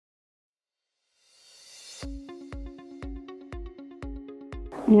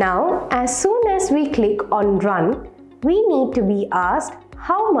Now, as soon as we click on Run, we need to be asked,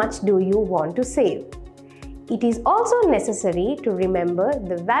 how much do you want to save? It is also necessary to remember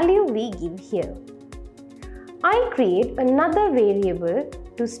the value we give here. I create another variable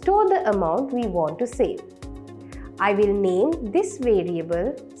to store the amount we want to save. I will name this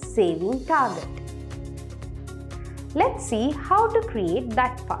variable Saving Target. Let's see how to create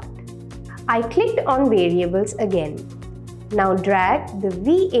that part. I clicked on Variables again. Now drag the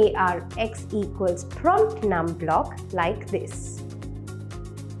var x equals prompt num block like this.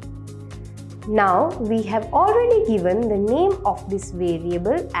 Now we have already given the name of this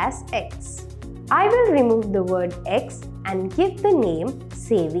variable as x. I will remove the word x and give the name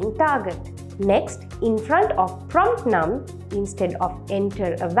Saving Target. Next, in front of prompt num, instead of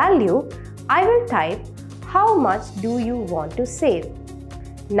enter a value, I will type how much do you want to save.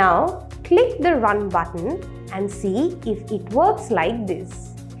 Now click the Run button and see if it works like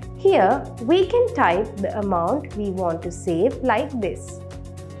this. Here we can type the amount we want to save like this.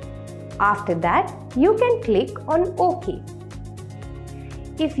 After that, you can click on OK.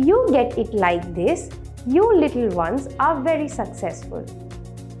 If you get it like this, you little ones are very successful.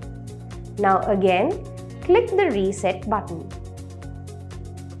 Now again, click the Reset button.